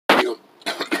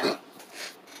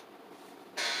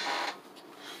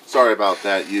sorry about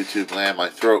that, YouTube land. My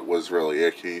throat was really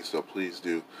icky, so please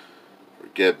do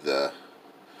forgive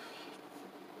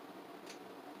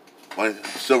my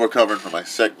silver covering for my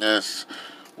sickness.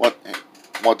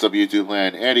 What's up, YouTube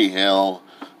land? Eddie Hill,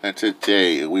 and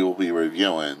today we will be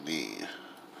reviewing the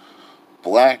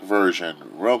black version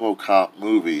Robocop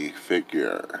movie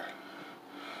figure.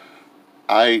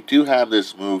 I do have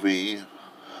this movie,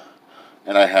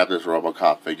 and I have this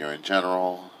Robocop figure in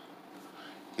general.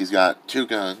 He's got two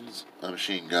guns, a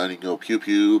machine gun. He can go pew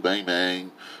pew, bang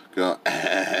bang, go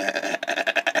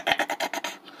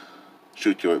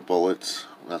shoot you with bullets.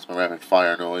 That's my rapid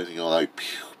fire noise. You go like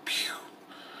pew pew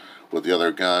with the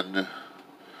other gun.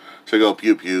 So go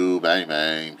pew pew, bang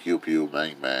bang, pew pew,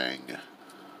 bang bang.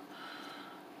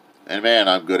 And man,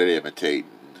 I'm good at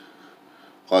imitating.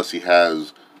 Plus he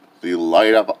has the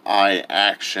light up eye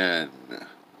action,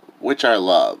 which I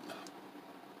love.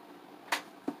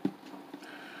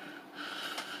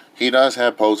 He does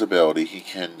have posability. He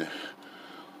can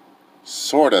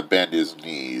sort of bend his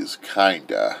knees,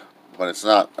 kinda, but it's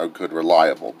not a good,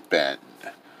 reliable bend.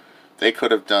 They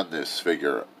could have done this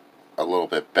figure a little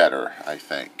bit better, I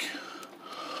think.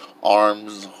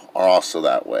 Arms are also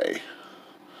that way.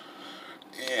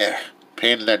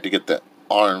 Pain in the neck to get the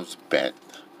arms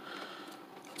bent.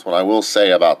 That's what I will say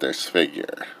about this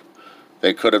figure.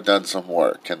 They could have done some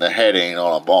work, and the head ain't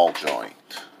on a ball joint.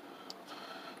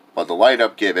 But the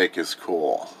light-up gimmick is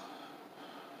cool.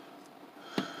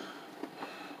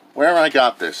 Where I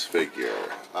got this figure?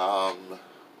 I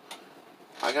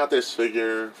got this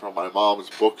figure from my mom's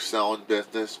book-selling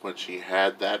business when she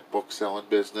had that book-selling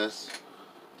business.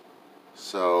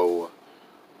 So,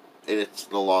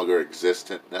 it's no longer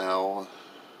existent now.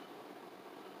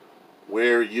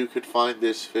 Where you could find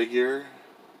this figure?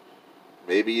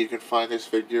 Maybe you can find this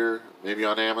figure maybe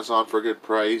on Amazon for a good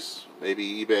price.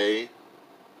 Maybe eBay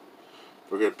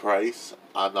for a good price.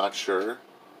 I'm not sure.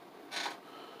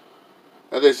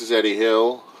 And this is Eddie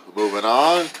Hill, moving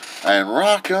on, and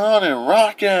rock on and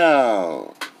rock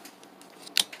out.